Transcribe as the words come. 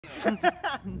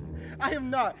I am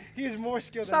not. He is more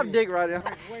skilled Stop than me. dick riding.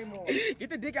 Way more. Get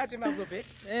the dick out your mouth, little bitch.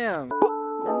 Damn.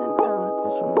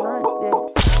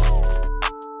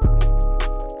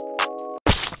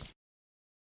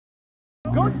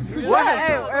 Go. What?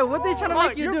 Hey, what they trying to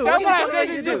make you do? What they trying to make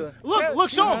you do? Look,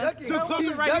 show him. The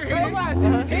closer right here.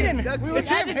 Hayden. It's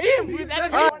him.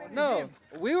 No,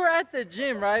 we were at the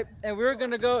gym, right? And we were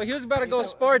gonna go. He was about to go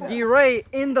spar D-Ray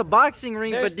in the boxing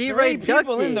ring, but D-Ray ducked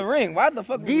it. in the ring. Why the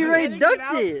fuck? D-Ray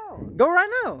ducked it. Go right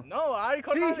now. No, I already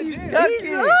called him out of the gym.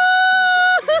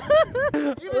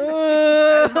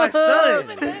 That's my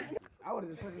son. I would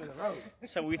have just put him in the road.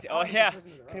 So we say, oh yeah,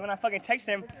 because when I fucking text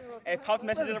him, it popped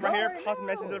messages up right here, popped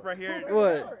messages up right here.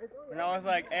 What? And I was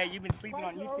like, hey, you've been sleeping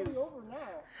on YouTube.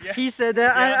 Yeah. He said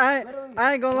that. I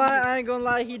ain't gonna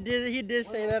lie. He did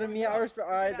say that to me. I respect.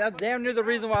 All right, that's damn near the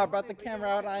reason why I brought the camera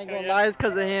out. I ain't gonna lie, it's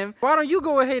because of him. Why don't you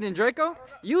go ahead and Draco?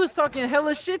 You was talking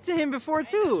hella shit to him before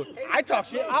too. I talk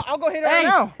shit. I'll go hit it right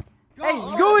now. Hey,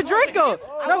 go with Draco.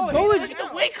 No, go with the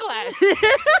weight class.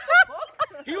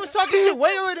 He was talking shit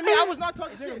way earlier than me. I was not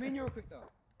talking shit. Me and you were quick though.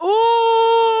 Ooh!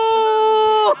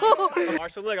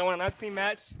 Alright, so look, I want a nice clean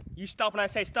match. You stop when I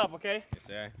say stop, okay? Yes,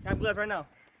 sir. Have gloves right now.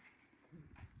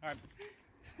 Alright.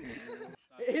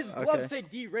 His gloves say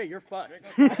D-Ray. You're fucked.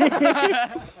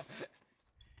 Okay,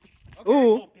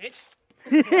 Ooh. bitch.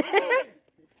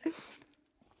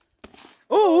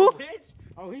 Ooh! Bitch.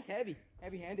 Oh, he's heavy.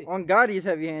 Heavy-handed. On God, he's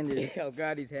heavy-handed. Oh,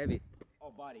 God, he's heavy.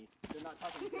 Oh, body. They're not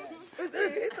talking to that.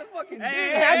 Hit the fucking Hey,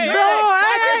 dick. hey, No,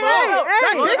 that's his fault.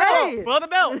 That's his hey. fault. Below the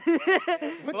belt.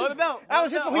 Below the belt. That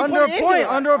was his fault. He Under put a it into point. it.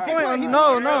 Under a point.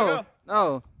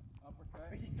 No.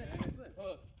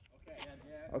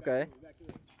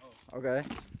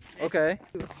 Okay.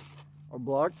 Or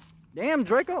block. Damn,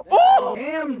 Draco. Oh!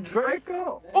 Damn,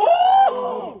 Draco.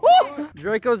 Oh!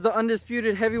 Draco's the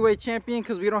undisputed heavyweight champion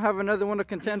because we don't have another one to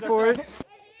contend for it.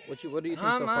 What do you think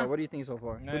so far? What do you think so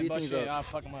far? What do you think's up? I'll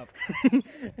fuck him up.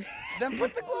 Then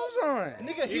put the gloves on.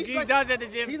 Nigga, He does at the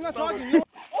gym. he's not talking.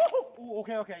 Oh,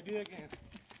 okay. Do it again.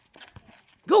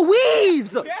 Good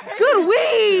weaves! Good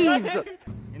weaves!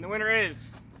 And the winner is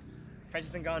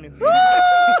Francis Ngannou.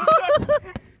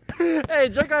 Hey,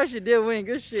 Draco actually did win.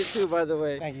 Good shit too, by the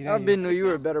way. Thank you. I knew you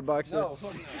were a better boxer. No.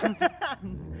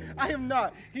 I am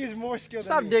not. He is more skilled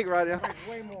Stop than me. dick riding.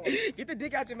 Way more. Get the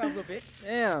dick out your mouth, little bitch.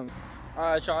 Damn.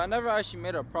 Alright, y'all, I never actually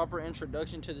made a proper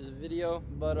introduction to this video,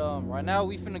 but right now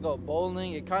we finna go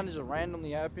bowling. It kind of just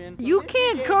randomly happened. You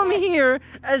can't come here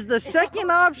as the second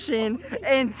option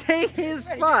and take his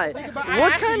spot.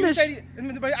 What kind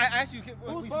of But I asked you.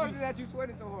 Whose fault is that you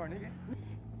sweating so hard, nigga?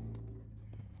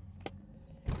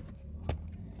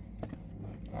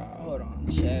 Hold on,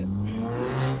 chat.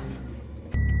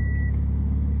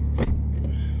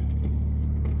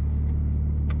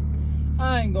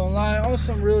 I ain't gonna lie, on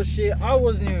some real shit, I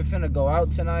wasn't even finna go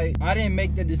out tonight. I didn't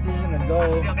make the decision to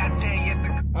go.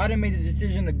 I didn't make the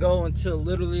decision to go until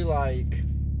literally like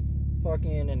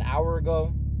fucking an hour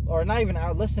ago. Or not even an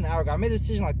hour, less than an hour ago. I made the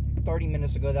decision like 30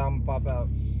 minutes ago that I'm gonna pop out.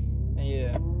 And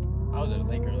yeah. I was at a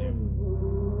lake earlier.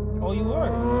 Oh, you were?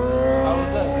 How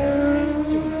was that?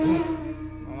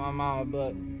 On my mama, but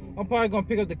I'm probably gonna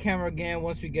pick up the camera again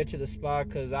once we get to the spot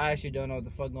because I actually don't know what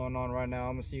the fuck going on right now.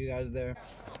 I'm gonna see you guys there.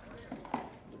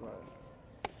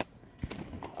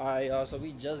 Alright, y'all, so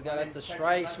we just got at the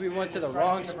strikes. We went to the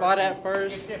wrong spot at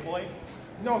first.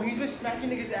 No, he's been smacking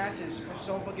niggas' asses for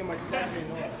so fucking much time.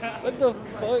 What the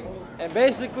fuck? And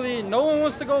basically, no one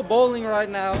wants to go bowling right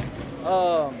now.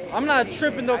 I'm not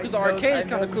tripping though, because the arcade is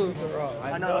kind of cool.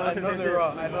 I know they're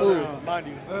wrong. I know Cool. they're wrong. Mind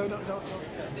you. Don't.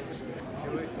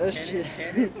 That shit.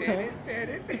 Pan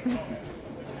it.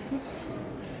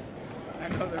 I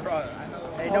know they're wrong.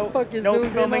 Hey, I'll fucking no zoom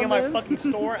in filming in on my them. fucking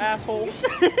store, asshole.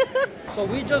 So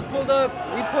we just pulled up.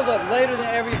 We pulled up later than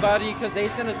everybody because they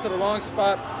sent us to the wrong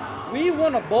spot. We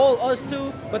want to bowl, us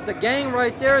two, but the gang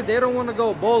right there, they don't want to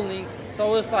go bowling.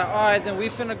 So it's like, all right, then we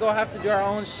finna go have to do our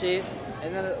own shit.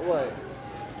 And then what?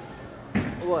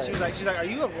 What? She's like, are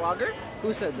you a vlogger?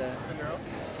 Who said that? The girl.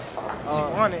 She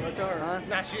wanted. Huh?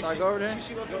 Nah, Should I go over there?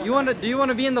 She You wanna? Do you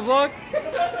wanna be in the vlog?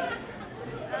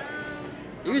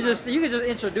 You can just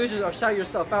introduce yourself or shout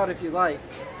yourself out if you like.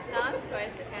 No, I'm fine.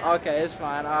 It's okay. Okay, it's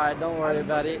fine. All right, don't worry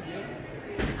about it.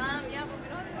 Yeah, but we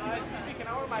don't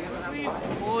have to.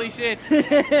 Holy shit.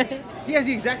 He has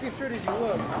the exact same shirt as you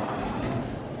look.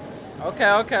 Okay.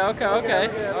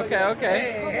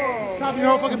 Copy your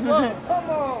whole fucking flow. Come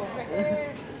on.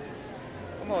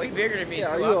 Come on, he bigger than me Yeah,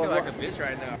 too. I you feel a- like a bitch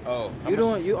right now. Oh.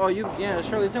 Yeah,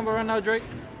 Shirley Timber right now, Drake?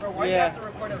 Bro, why you have to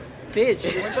record everything? bitch.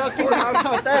 How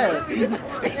about that?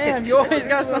 Damn, you always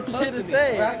got some shit to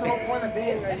say. That's the whole point of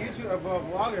being a YouTuber, a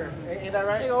vlogger. Ain't that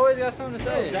right? You always got something to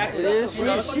say. Exactly. It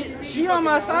is. She on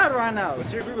my side right now.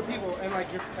 It's your group of people, and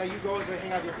like you go to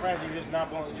hang out with your friends, and you're just not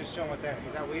bowling, you're just chilling with them.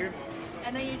 Is that weird?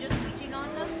 And then you're just leeching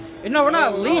on them? No, we're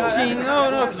not leeching.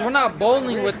 No, because we're not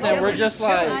bowling with them. We're just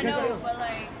I like. know, but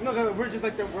like... No, 'cause we're just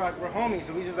like we're homies,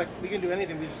 so we just like we can do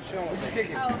anything. We just chilling with them.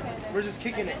 Oh, okay. Then We're just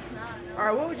kicking it. it's not. All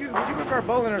right, would you prefer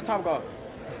bowling or Topgolf?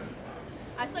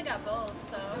 I still got both,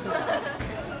 so...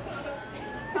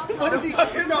 What is he?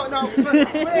 No.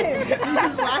 Wait, he's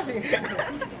just laughing.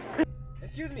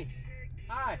 Excuse me.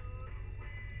 Hi.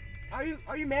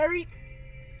 Are you married?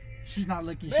 She's not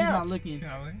looking. She's Ma'am. not looking.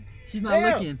 She's not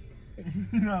Ma'am. looking.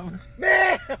 No.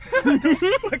 Man!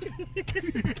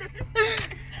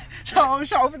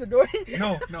 Shall open the door?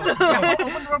 No. Open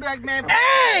the door, be like, man.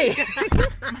 Hey!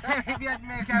 Be like,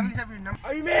 man, can I please have your number?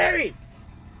 Are you married?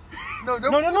 No,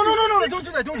 don't do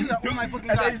that. Don't do that. Oh my fucking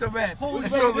I god. thought you so bad. It's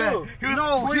so bad. He's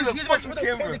about to put the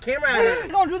camera at it.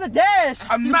 He's gonna do the dash.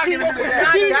 I'm not gonna do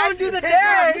that. He's gonna do the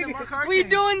dash. We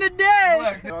doing the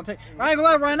dash. I ain't gonna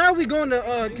lie. Right now, we going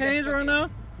to Cane's right now.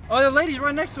 Oh, the lady's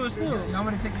right next to us too. I'm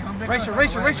gonna take you home. Race her.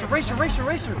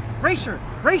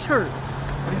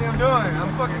 What do you think I'm doing?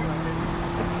 I'm fucking.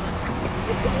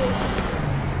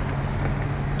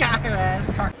 Got her ass.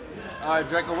 All right,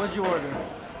 Draco, what'd you order?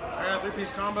 I got a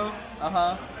 3-piece combo.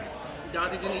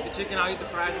 Dante's gonna eat the chicken. I'll eat the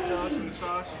fries and toast and the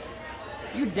sauce.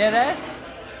 You dead ass?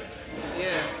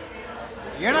 Yeah.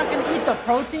 You're not gonna eat the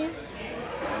protein?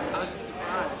 I'll just eat the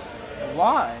fries.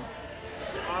 Why?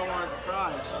 All I want is the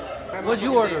fries. What'd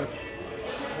you order?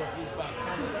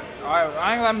 Alright,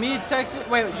 I ain't gonna me text it.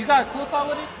 Wait, you got coleslaw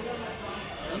with it?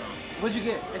 What'd you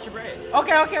get? Extra bread.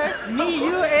 Okay. Me,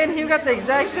 you, and him got the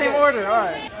exact same order.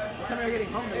 Alright.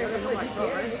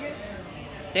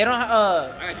 They don't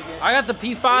I got the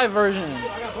P5 version.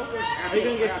 Are you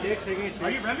gonna get 6? Are you gonna get 6? Are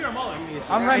you Remy or Mullen?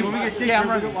 I'm Remy. When we get 6, yeah, I'm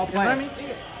we're Remy. good. Is Remy?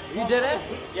 You dead ass?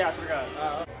 Yeah, I swear to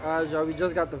God. Alright, y'all, we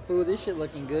just got the food. This shit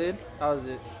looking good. How's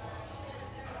it?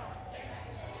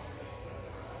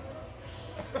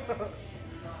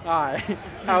 Alright.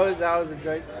 How is it,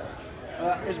 Drake?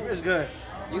 It's good.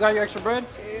 You got your extra bread?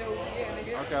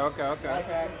 Okay.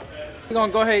 We're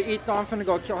gonna go ahead and eat though. I'm finna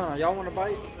go kill her. Y'all wanna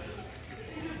bite?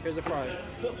 Here's a fry.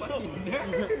 Doggy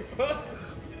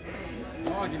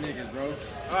niggas, bro.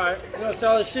 Alright, we're gonna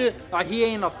sell this shit. Like he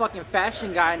ain't a fucking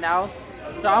fashion guy now.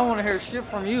 So I don't wanna hear shit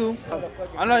from you.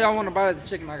 I know y'all wanna buy the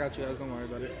chicken. I got you guys. Don't worry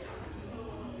about it.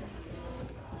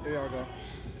 Here y'all go.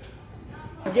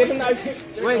 Give him the ice cream.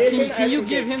 Wait, can you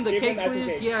give him the cake,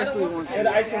 please? He actually wants The it.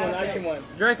 ice cream one.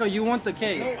 Draco, you want the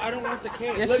cake? No, I don't want the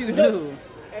cake. Yes, you do.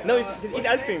 No, eat the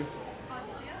ice cream.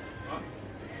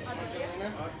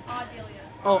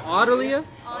 Oh, Adelia?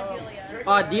 Adelia.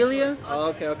 Adelia? Oh,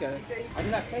 okay. I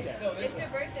did not say that. It's your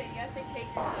birthday. You have to cake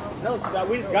yourself. No,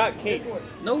 we just got cake.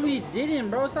 No, we didn't,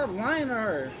 bro. Stop lying to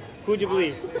her. Who'd you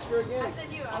believe? I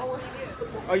said you. I don't believe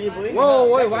you. Oh, you believe? Whoa,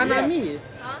 wait, That's- why not yeah. me?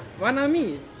 Huh? Why not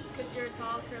me? Because you're a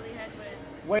tall, curly head with...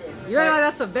 Wait. You act like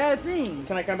that's a bad thing.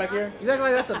 Can I come back here? You act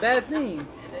like that's a bad thing.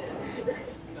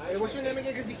 Hey, what's your name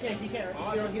again? Because he can't. He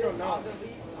don't know.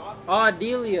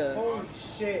 Adelia. Holy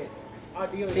shit.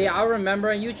 Adelia. See, I remember,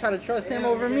 and you try to trust him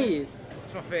over me.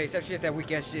 It's my face. That shit's that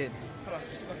weak ass shit. Hold on,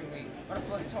 she's fucking weak. What the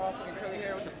fuck, tall, fucking curly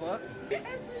hair? What the fuck?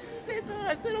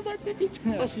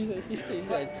 She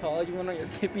said, tall, you went on your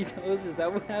tippy toes? Is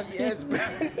that what happened? Yes, bro.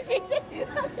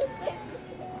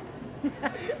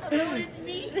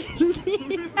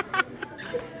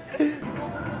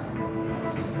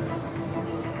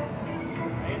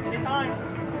 Anytime.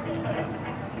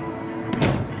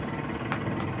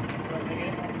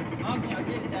 I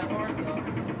did it that hard, though.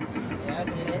 Yeah, I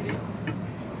did it.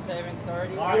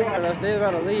 7:30. They're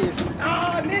about to leave. Oh,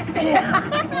 I missed it! I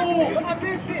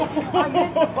missed it! I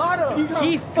missed the bottom!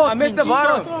 He fucking I missed the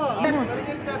bottom!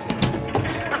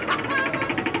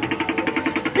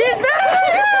 He's better!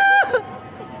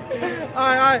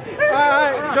 Alright.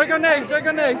 Draco next.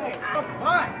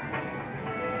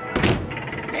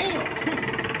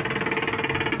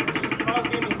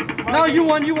 No, you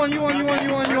won. Alright.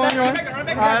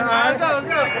 Let's go.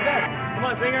 Come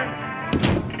on, singer.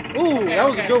 Ooh, that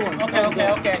was a good one.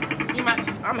 Okay.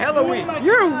 I'm hella weak.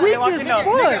 You're weak as up.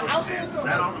 fuck.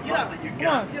 Get up. Come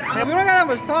on. We don't got that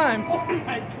much time. Oh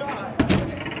my god.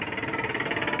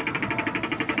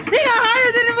 He got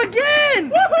higher than him again!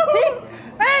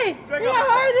 He got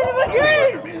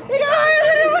higher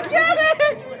than him again!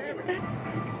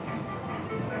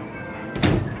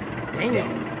 Dang it.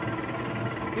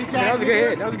 That was a good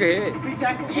hit. That was a good hit. That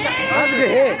was a good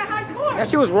hit. That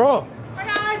shit was raw. I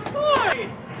got high score!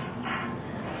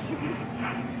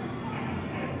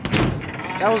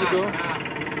 That was a good one.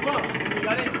 Look, you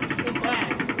got it. It's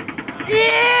bad.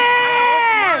 Yeah!